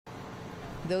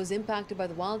Those impacted by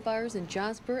the wildfires in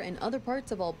Jasper and other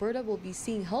parts of Alberta will be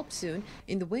seeing help soon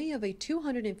in the way of a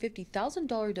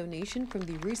 $250,000 donation from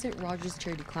the recent Rogers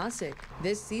Charity Classic.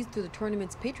 This sees through the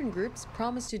tournament's patron groups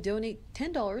promise to donate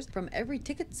 $10 from every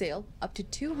ticket sale up to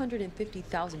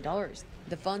 $250,000.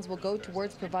 The funds will go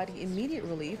towards providing immediate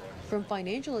relief, from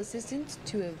financial assistance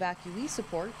to evacuee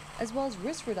support, as well as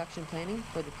risk reduction planning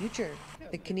for the future.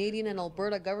 The Canadian and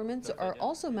Alberta governments are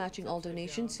also matching all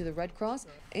donations to the Red Cross,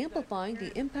 amplifying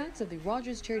the impacts of the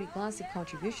Rogers Charity Classic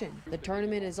contribution. The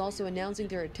tournament is also announcing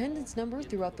their attendance numbers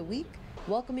throughout the week,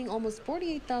 welcoming almost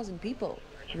 48,000 people.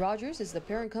 Rogers is the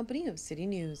parent company of City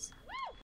News.